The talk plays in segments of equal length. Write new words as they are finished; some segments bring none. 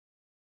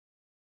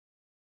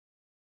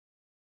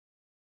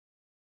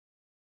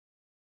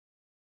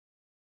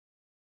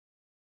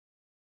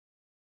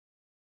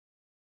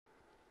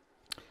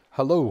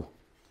Hello.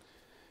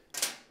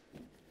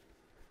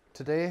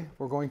 Today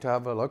we're going to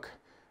have a look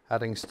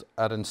at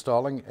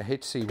installing a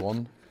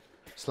HC1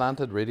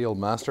 slanted radial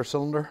master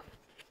cylinder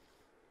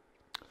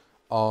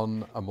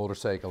on a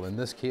motorcycle, in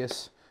this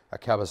case a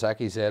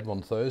Kawasaki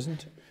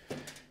Z1000.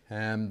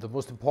 The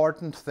most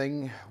important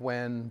thing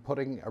when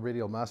putting a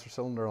radial master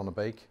cylinder on a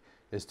bike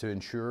is to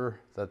ensure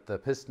that the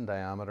piston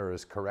diameter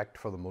is correct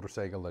for the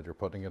motorcycle that you're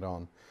putting it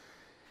on.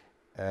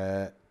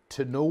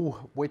 To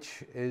know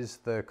which is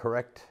the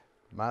correct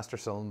master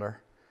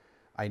cylinder,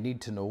 I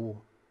need to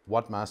know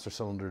what master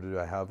cylinder do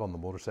I have on the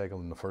motorcycle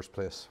in the first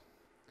place.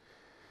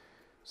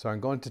 So I'm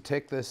going to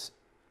take this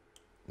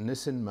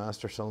Nissan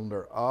master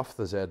cylinder off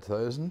the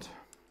Z1000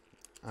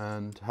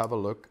 and have a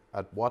look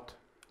at what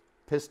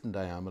piston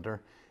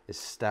diameter is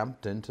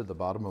stamped into the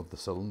bottom of the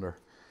cylinder.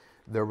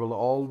 There will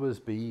always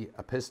be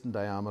a piston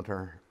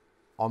diameter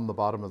on the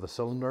bottom of the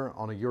cylinder.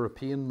 On a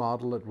European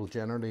model it will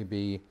generally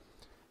be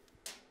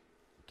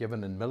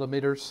given in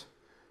millimeters,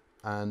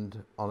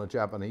 and on a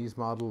Japanese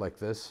model like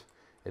this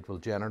it will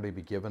generally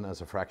be given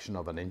as a fraction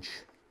of an inch.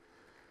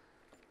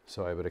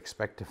 So I would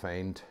expect to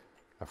find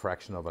a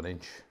fraction of an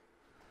inch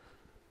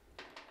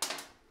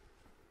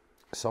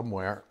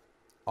somewhere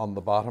on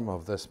the bottom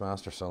of this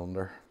master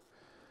cylinder.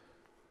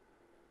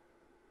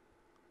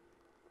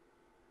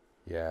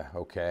 Yeah,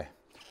 okay,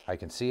 I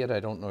can see it. I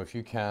don't know if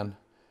you can.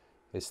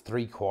 It's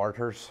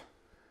 3/4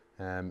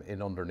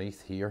 in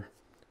underneath here,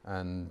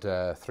 and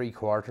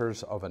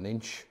 3/4 of an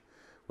inch,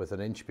 with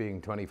an inch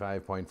being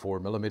 25.4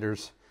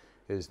 millimeters,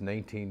 is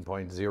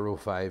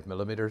 19.05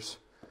 millimeters.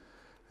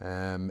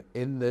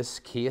 In this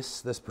case,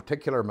 this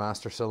particular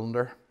master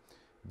cylinder,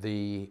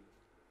 the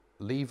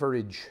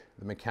leverage,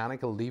 the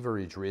mechanical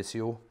leverage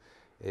ratio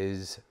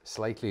is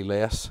slightly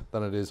less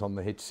than it is on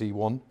the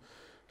HC1.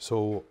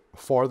 So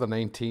for the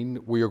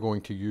 19, we are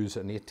going to use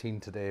an 18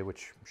 today,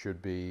 which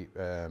should be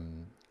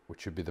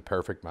the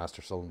perfect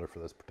master cylinder for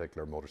this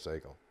particular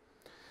motorcycle.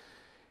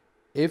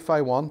 If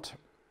I want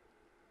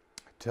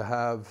to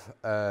have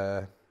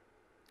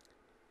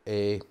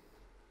a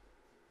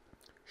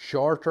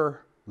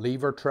shorter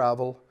lever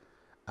travel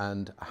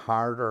and a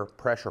harder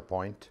pressure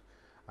point,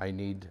 I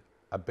need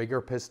a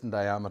bigger piston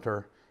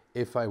diameter.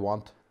 If I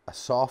want a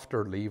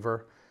softer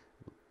lever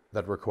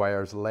that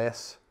requires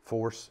less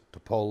force to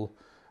pull,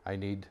 I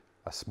need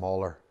a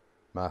smaller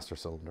master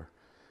cylinder.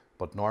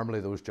 But normally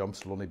those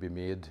jumps will only be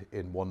made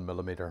in 1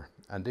 millimeter.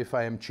 And if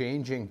I am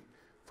changing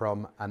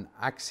from an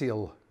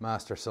axial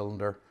master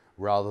cylinder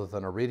rather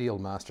than a radial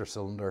master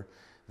cylinder,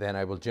 then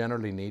I will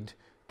generally need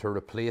to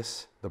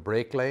replace the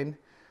brake line,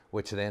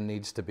 which then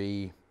needs to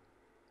be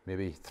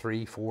maybe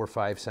 3, 4,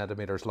 5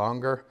 centimeters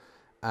longer,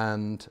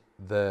 and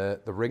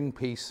the ring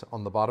piece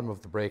on the bottom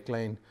of the brake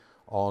line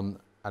on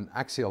an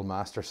axial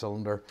master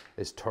cylinder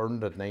is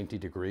turned at 90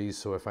 degrees.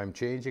 So if I'm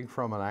changing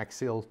from an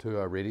axial to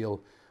a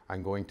radial,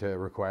 I'm going to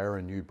require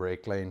a new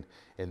brake line.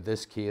 In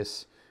this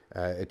case,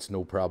 it's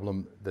no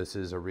problem. This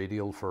is a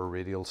radial for a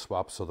radial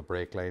swap, so the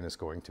brake line is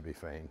going to be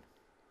fine.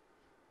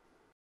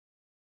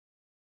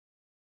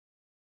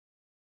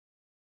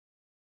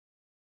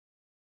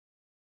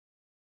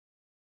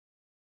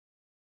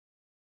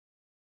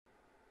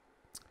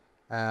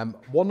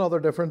 One other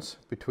difference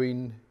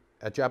between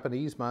a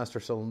Japanese master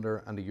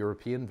cylinder and a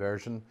European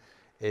version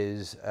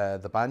is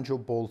the banjo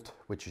bolt,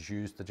 which is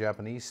used. The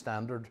Japanese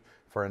standard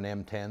for an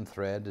M10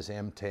 thread is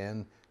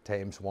M10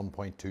 times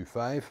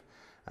 1.25,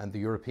 and the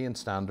European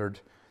standard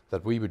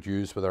that we would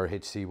use with our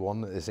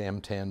HC1 is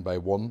M10 by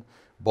 1,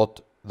 but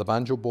the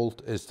banjo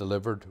bolt is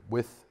delivered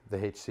with the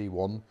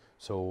HC1,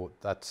 so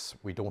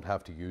we don't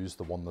have to use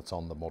the one that's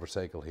on the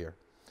motorcycle here.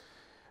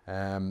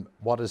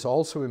 What is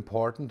also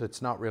important,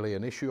 it's not really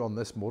an issue on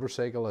this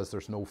motorcycle as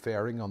there's no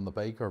fairing on the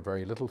bike, or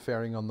very little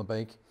fairing on the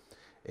bike,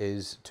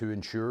 is to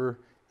ensure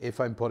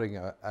if I'm putting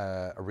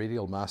a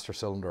radial master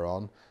cylinder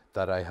on,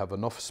 that I have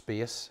enough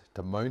space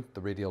to mount the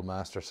radial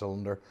master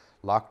cylinder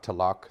lock to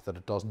lock, that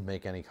it doesn't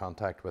make any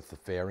contact with the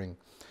fairing.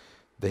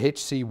 The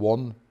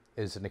HC1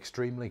 is an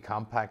extremely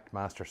compact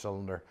master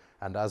cylinder,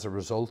 and as a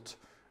result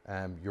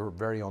you're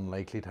very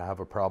unlikely to have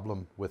a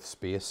problem with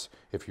space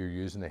if you're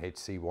using a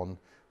HC1,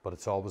 but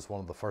it's always one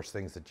of the first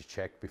things that you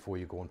check before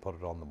you go and put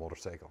it on the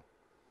motorcycle.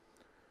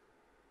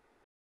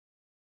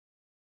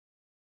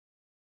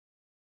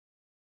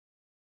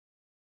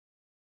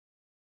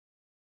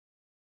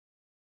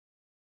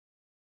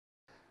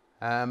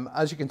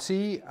 As you can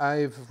see,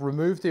 I've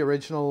removed the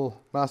original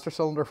master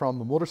cylinder from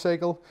the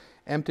motorcycle,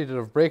 emptied it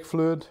of brake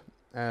fluid,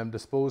 and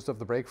disposed of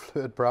the brake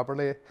fluid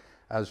properly,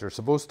 as you're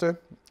supposed to.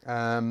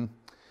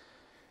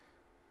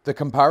 The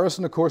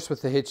comparison, of course,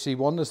 with the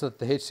HC1 is that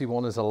the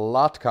HC1 is a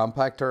lot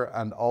compactor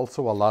and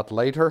also a lot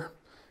lighter.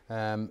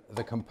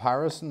 The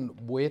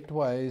comparison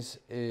weight-wise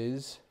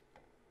is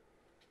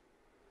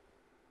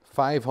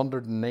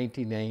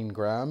 599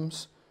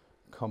 grams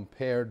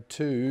compared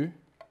to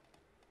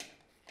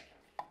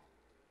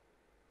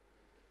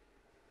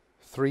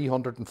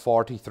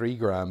 343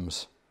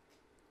 grams.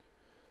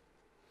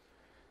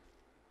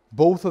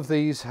 Both of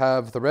these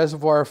have the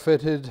reservoir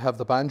fitted, have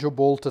the banjo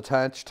bolt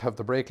attached, have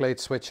the brake light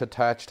switch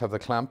attached, have the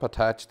clamp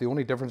attached. The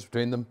only difference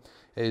between them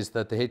is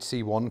that the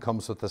HC1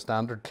 comes with the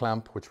standard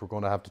clamp, which we're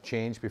going to have to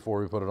change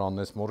before we put it on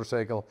this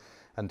motorcycle.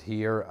 And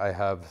here I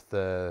have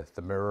the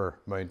mirror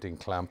mounting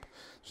clamp.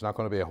 There's not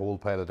going to be a whole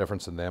pile of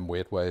difference in them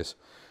weight-wise.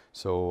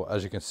 So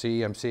as you can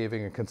see, I'm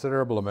saving a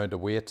considerable amount of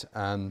weight,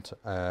 and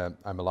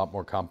I'm a lot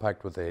more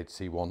compact with the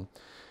HC1.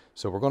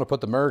 So we're going to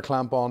put the mirror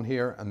clamp on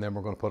here, and then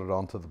we're going to put it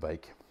onto the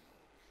bike.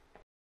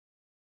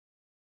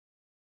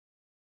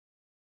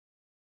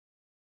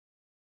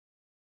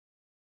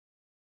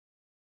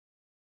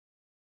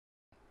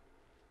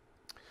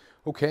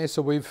 Okay,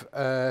 so we've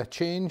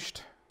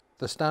changed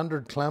the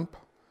standard clamp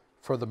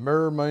for the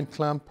mirror mount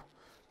clamp.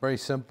 Very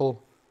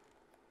simple.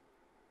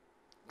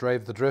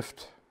 Drive the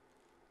drift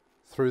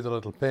through the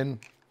little pin,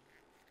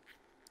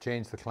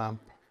 change the clamp,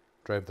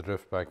 drive the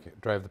drift back,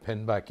 drive the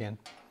pin back in.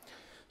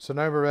 So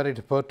now we're ready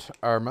to put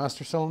our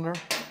master cylinder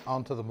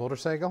onto the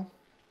motorcycle.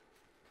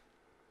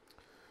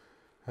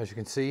 As you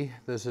can see,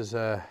 this is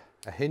a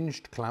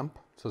hinged clamp,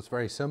 so it's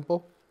very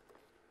simple.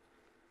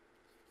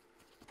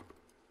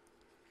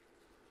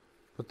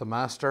 Put the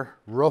master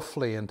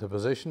roughly into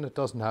position. It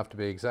doesn't have to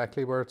be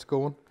exactly where it's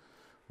going.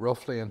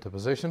 Roughly into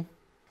position.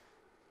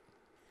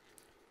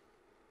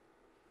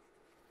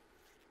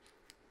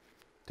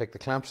 Take the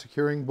clamp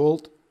securing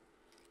bolt.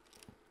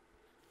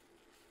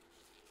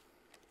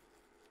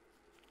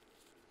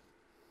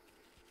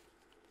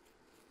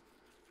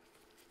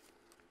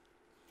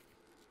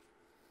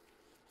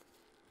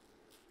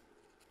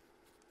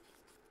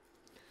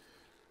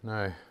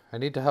 Now, I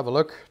need to have a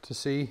look to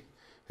see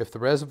if the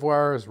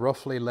reservoir is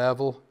roughly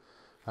level.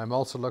 I'm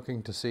also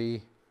looking to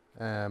see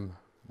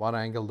what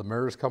angle the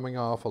mirror is coming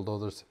off, although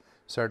there's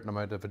a certain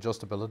amount of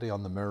adjustability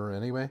on the mirror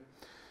anyway.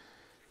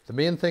 The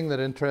main thing that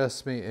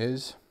interests me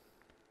is,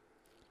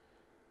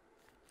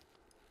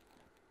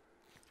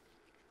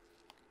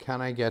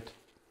 can I get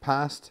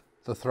past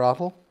the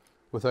throttle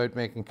without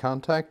making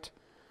contact?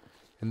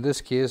 In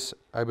this case,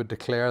 I would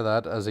declare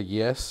that as a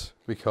yes,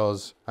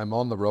 because I'm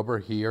on the rubber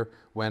here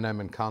when I'm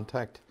in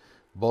contact,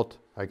 but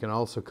I can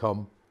also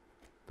come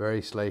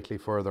very slightly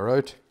further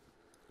out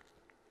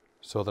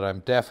so that I'm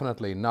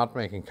definitely not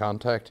making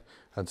contact,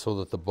 and so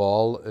that the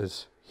ball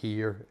is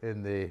here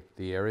in the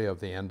area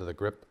of the end of the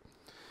grip.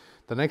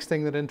 The next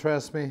thing that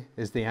interests me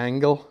is the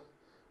angle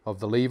of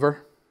the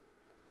lever,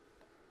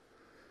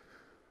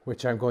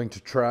 which I'm going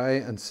to try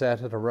and set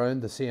it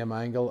around the same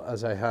angle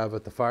as I have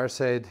at the far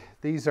side.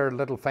 These are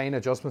little fine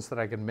adjustments that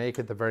I can make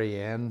at the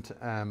very end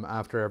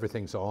after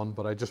everything's on,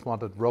 but I just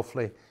want it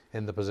roughly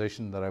in the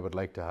position that I would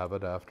like to have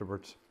it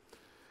afterwards.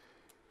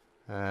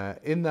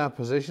 In that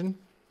position,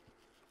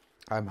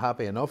 I'm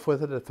happy enough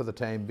with it for the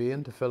time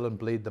being to fill and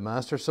bleed the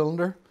master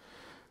cylinder.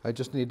 I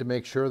just need to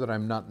make sure that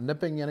I'm not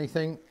nipping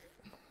anything.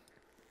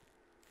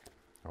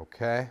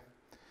 Okay,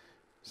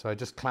 so I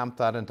just clamp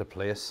that into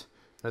place.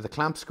 Now the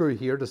clamp screw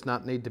here does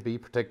not need to be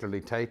particularly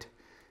tight.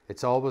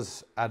 It's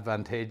always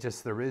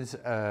advantageous. There is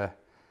an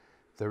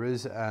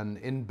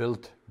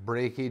inbuilt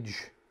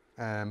breakage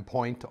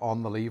point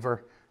on the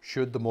lever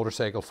should the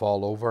motorcycle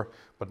fall over,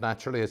 but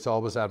naturally it's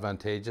always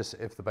advantageous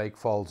if the bike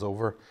falls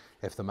over,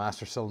 if the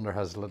master cylinder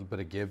has a little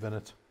bit of give in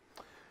it.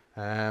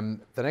 The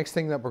next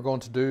thing that we're going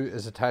to do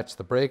is attach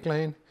the brake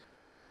line.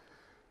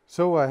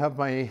 So I have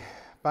my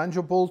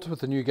banjo bolt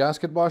with the new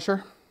gasket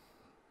washer,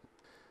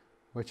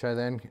 which I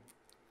then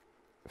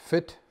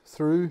fit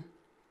through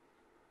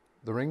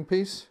the ring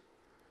piece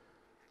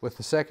with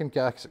the second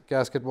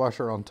gasket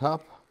washer on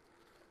top.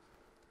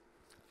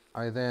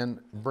 I then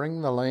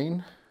bring the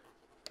line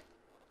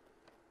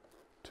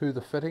to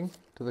the fitting,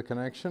 to the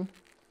connection.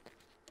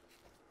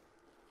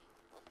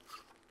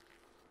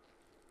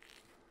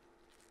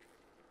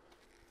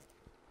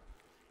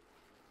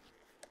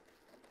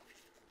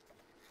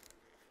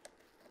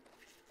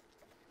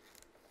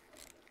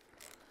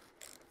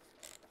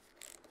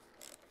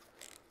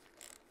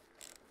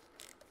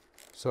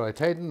 So I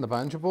tighten the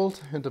banjo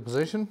bolt into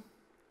position,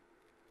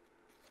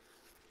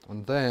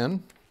 and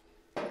then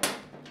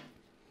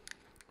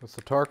with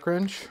the torque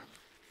wrench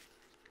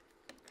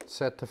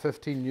set to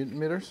 15 Newton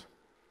meters,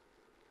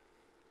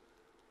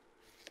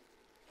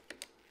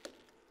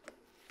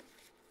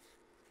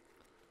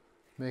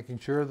 making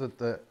sure that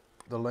the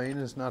line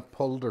is not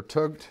pulled or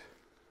tugged.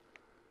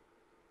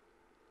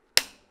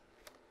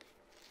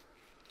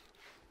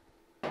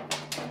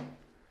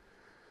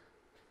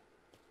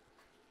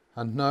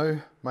 And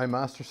now my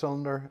master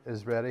cylinder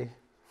is ready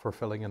for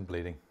filling and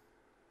bleeding.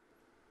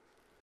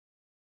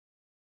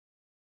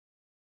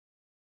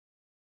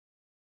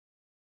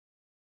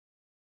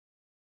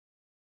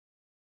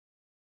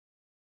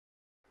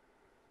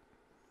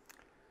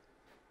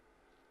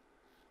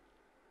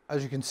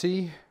 As you can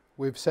see,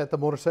 we've set the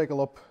motorcycle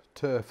up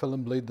to fill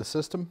and bleed the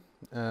system.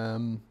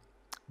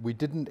 We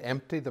didn't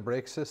empty the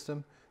brake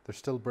system. There's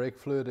still brake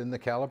fluid in the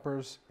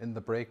calipers, in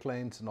the brake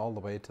lines, and all the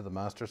way to the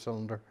master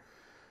cylinder.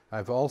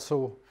 I've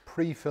also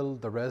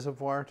pre-filled the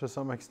reservoir to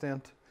some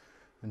extent.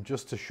 And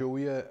just to show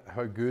you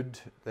how good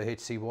the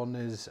HC1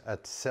 is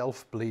at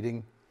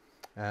self-bleeding,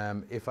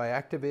 if I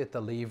activate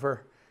the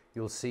lever,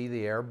 you'll see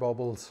the air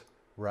bubbles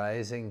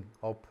rising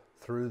up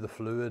through the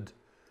fluid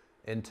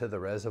into the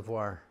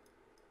reservoir.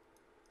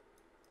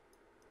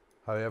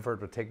 However,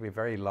 it would take me a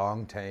very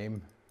long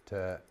time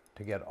to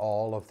get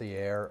all of the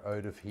air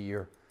out of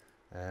here.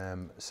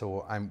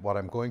 So what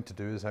I'm going to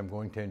do is I'm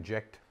going to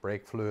inject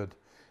brake fluid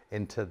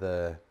into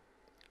the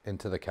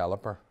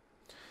caliper.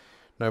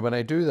 Now when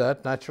I do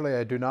that, naturally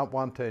I do not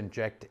want to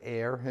inject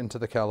air into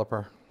the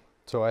caliper.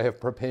 So I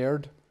have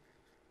prepared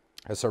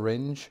a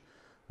syringe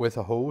with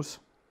a hose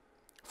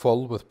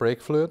full with brake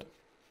fluid.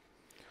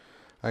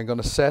 I'm going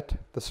to set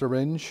the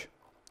syringe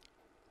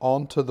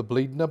onto the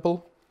bleed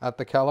nipple at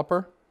the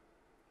caliper.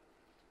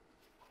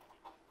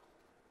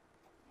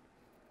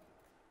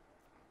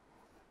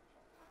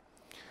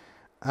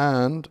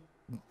 And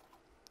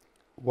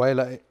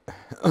while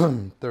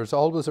there's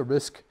always a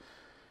risk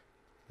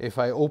if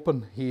I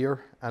open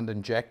here and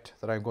inject,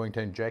 that I'm going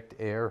to inject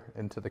air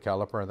into the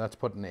caliper, and that's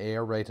putting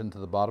air right into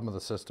the bottom of the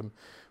system,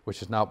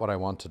 which is not what I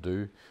want to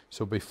do.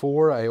 So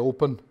before I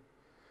open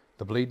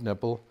the bleed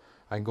nipple,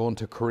 I'm going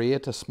to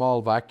create a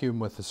small vacuum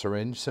with the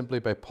syringe simply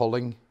by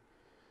pulling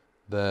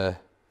the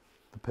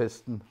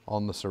piston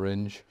on the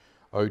syringe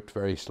out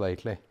very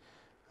slightly.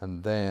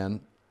 And then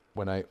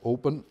when I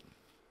open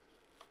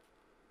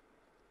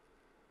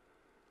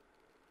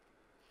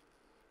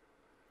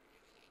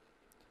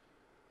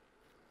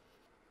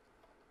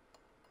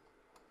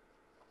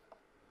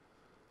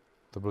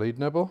the bleed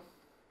nipple,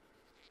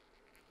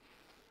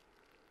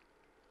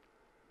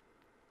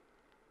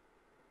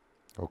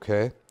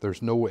 okay,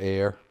 there's no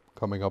air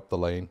coming up the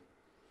line.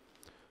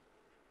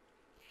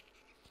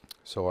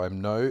 So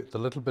I'm now, the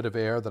little bit of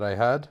air that I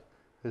had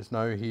is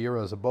now here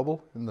as a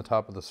bubble in the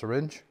top of the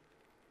syringe.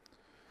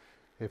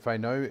 If I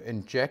now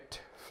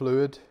inject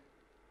fluid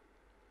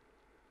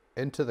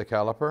into the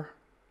caliper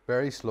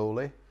very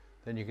slowly,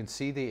 then you can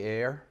see the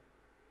air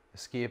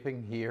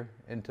escaping here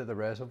into the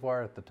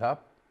reservoir at the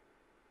top.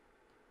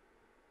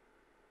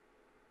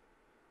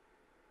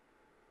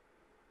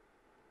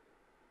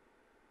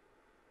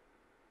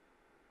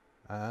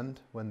 And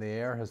when the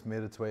air has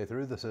made its way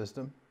through the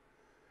system,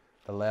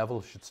 the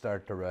level should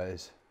start to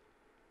rise,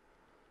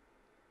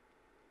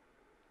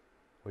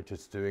 which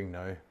it's doing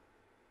now.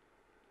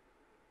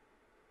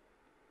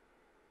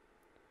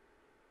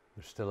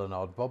 There's still an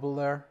odd bubble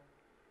there,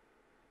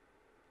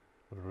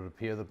 but it would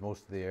appear that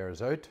most of the air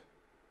is out.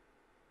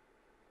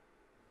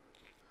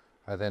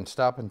 I then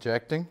stop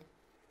injecting.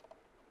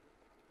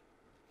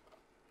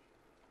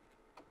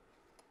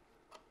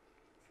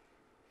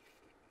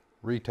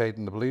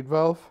 Retighten the bleed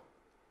valve.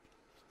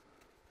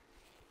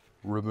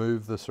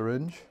 Remove the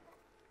syringe.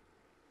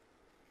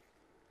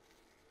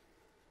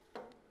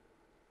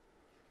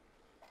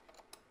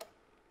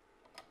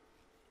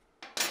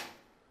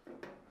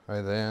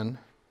 I then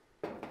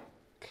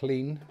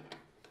clean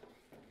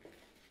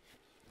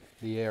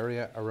the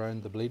area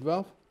around the bleed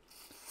valve,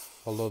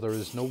 although there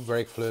is no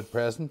brake fluid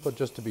present, but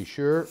just to be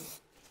sure,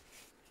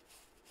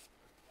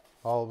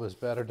 always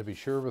better to be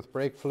sure with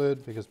brake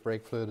fluid, because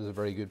brake fluid is a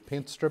very good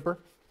paint stripper.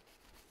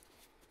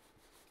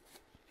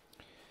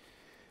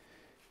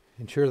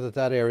 Ensure that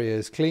that area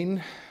is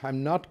clean.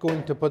 I'm not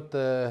going to put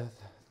the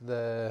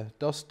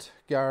dust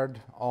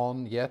guard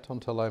on yet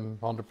until I'm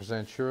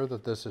 100% sure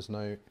that this is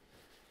now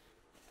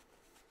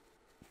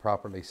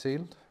properly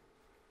sealed.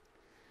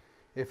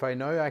 If I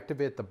now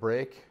activate the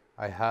brake,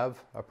 I have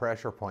a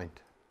pressure point.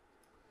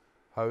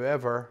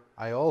 However,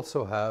 I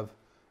also have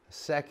a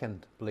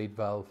second bleed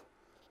valve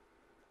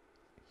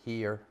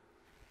here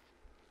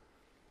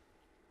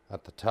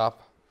at the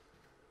top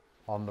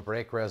on the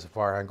brake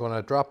reservoir. I'm going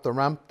to drop the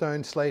ramp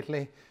down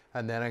slightly,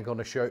 and then I'm going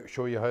to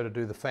show you how to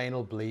do the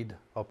final bleed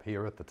up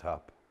here at the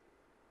top.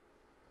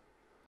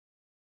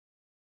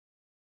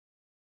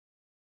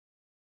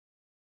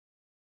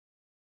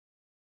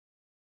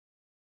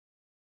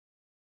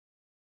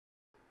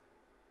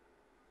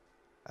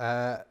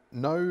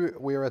 Now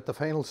we're at the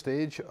final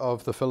stage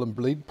of the fill and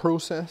bleed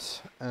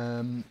process.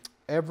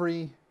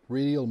 Every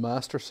radial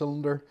master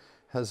cylinder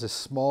has a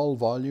small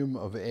volume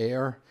of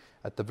air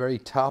at the very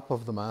top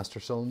of the master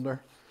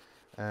cylinder,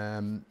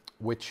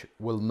 which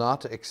will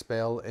not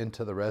expel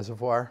into the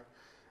reservoir,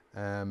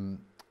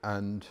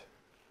 and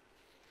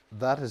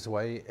that is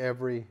why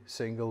every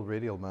single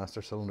radial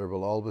master cylinder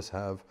will always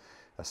have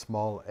a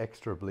small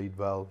extra bleed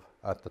valve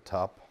at the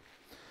top.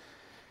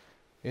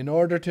 In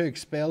order to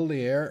expel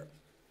the air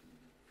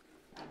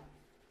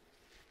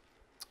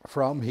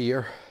from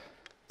here,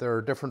 there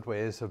are different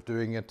ways of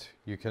doing it.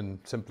 You can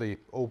simply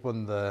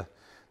open the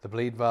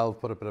bleed valve,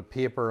 put a bit of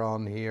paper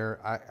on here,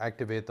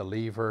 activate the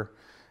lever.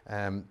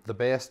 The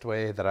best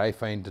way that I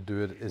find to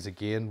do it is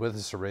again with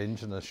a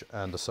syringe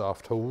and a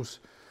soft hose.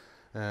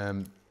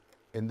 In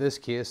this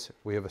case,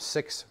 we have a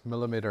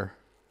 6mm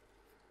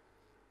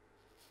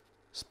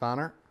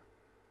spanner,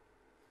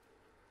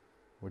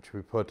 which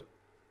we put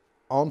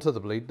onto the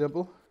bleed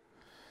nipple.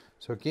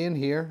 So again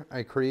here,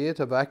 I create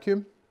a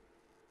vacuum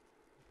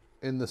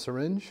in the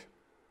syringe.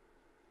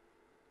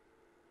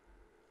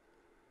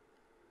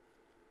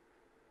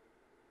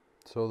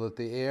 so that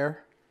the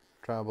air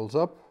travels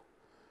up.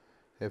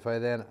 If I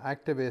then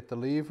activate the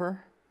lever,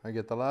 I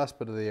get the last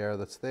bit of the air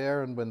that's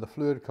there, and when the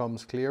fluid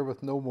comes clear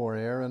with no more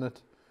air in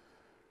it,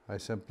 I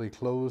simply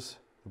close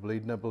the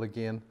bleed nipple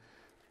again.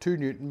 2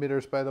 Newton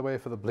meters, by the way,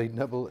 for the bleed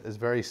nipple is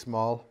very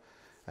small.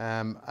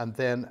 And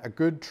then a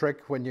good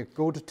trick when you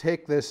go to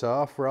take this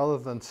off, rather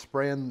than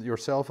spraying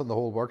yourself and the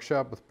whole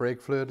workshop with brake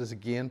fluid, is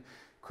again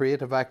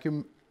create a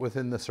vacuum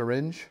within the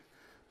syringe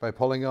by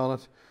pulling on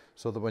it,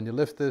 so that when you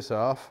lift this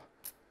off,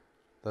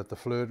 that the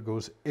fluid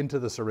goes into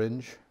the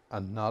syringe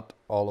and not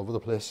all over the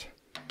place.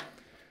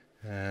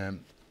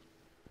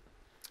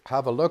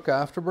 Have a look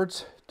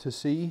afterwards to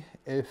see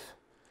if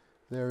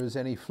there is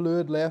any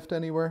fluid left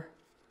anywhere.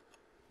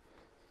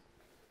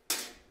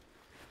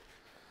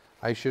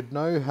 I should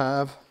now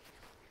have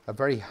a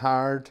very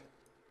hard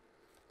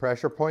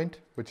pressure point,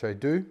 which I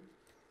do.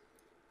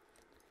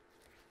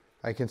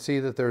 I can see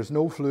that there is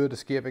no fluid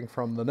escaping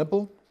from the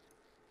nipple.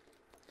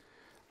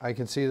 I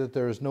can see that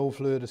there is no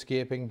fluid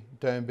escaping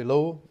down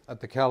below at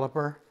the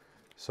caliper.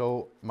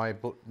 So my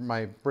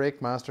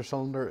brake master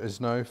cylinder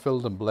is now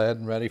filled and bled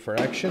and ready for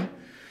action.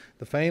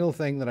 The final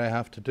thing that I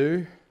have to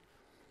do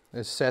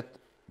is set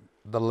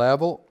the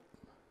level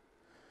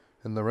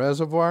in the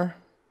reservoir.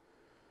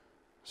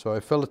 So I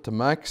fill it to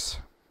max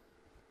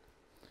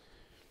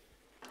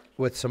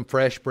with some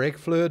fresh brake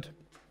fluid.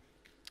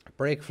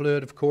 Brake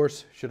fluid, of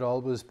course, should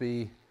always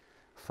be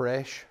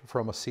fresh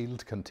from a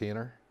sealed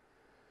container.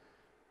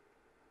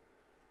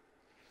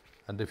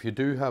 And if you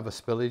do have a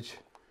spillage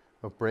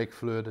of brake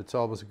fluid, it's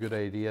always a good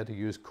idea to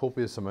use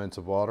copious amounts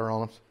of water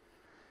on it,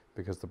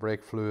 because the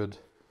brake fluid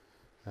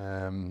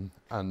and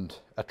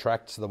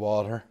attracts the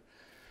water,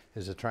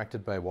 is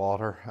attracted by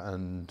water,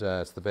 and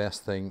it's the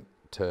best thing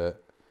to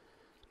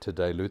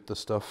dilute the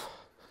stuff.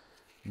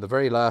 The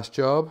very last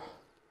job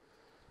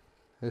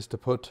is to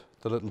put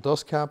the little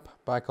dust cap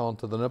back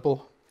onto the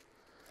nipple.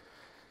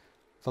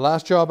 The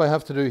last job I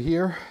have to do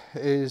here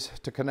is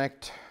to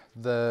connect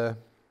the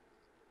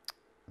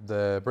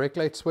brake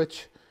light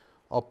switch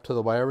up to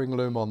the wiring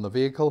loom on the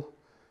vehicle.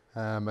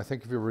 I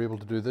think if you were able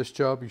to do this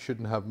job, you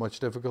shouldn't have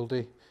much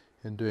difficulty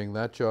in doing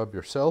that job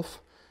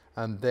yourself.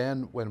 And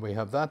then when we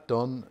have that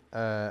done,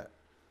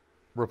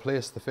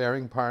 replace the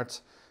fairing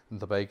parts,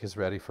 and the bike is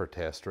ready for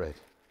test ride.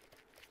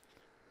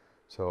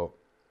 So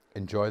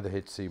enjoy the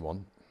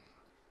HC1.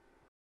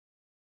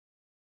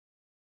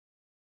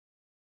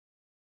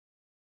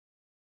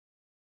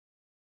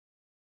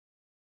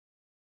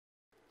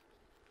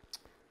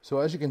 So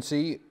as you can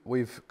see,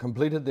 we've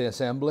completed the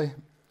assembly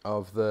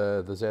of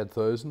the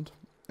Z1000.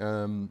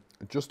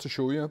 Just to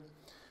show you,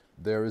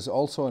 there is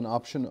also an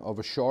option of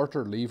a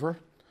shorter lever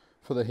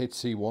for the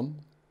HC1,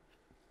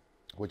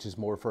 which is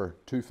more for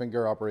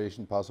 2-finger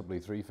operation, possibly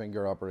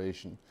 3-finger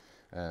operation.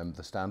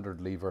 The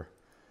standard lever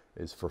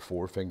is for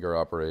 4-finger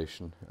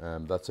operation.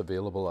 That's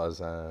available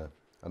as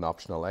an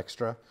optional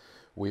extra.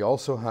 We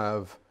also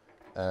have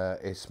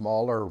a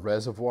smaller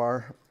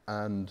reservoir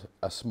and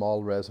a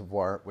small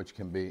reservoir which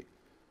can be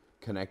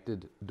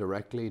connected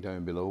directly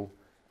down below.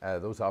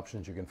 Those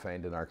options you can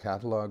find in our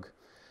catalogue.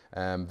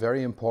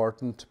 Very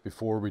important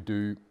before we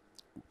do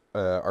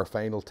our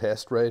final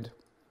test ride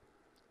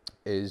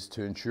is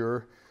to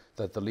ensure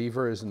that the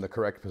lever is in the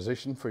correct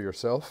position for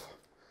yourself.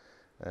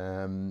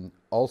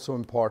 Also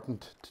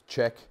important to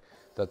check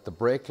that the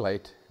brake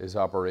light is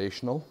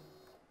operational.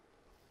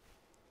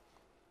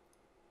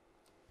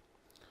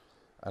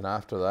 And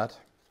after that,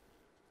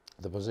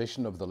 the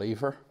position of the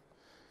lever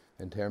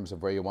in terms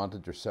of where you want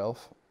it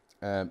yourself.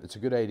 It's a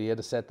good idea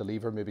to set the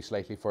lever maybe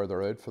slightly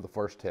further out for the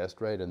first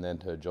test ride and then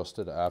to adjust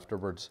it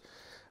afterwards.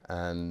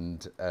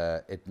 And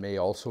it may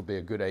also be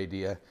a good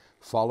idea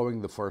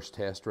following the first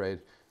test ride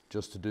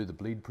just to do the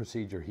bleed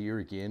procedure here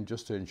again,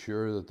 just to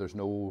ensure that there's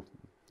no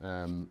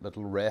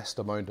little rest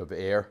amount of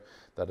air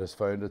that has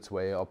found its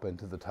way up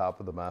into the top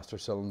of the master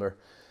cylinder.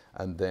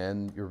 And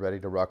then you're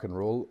ready to rock and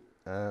roll.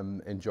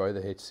 Enjoy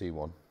the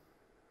HC1.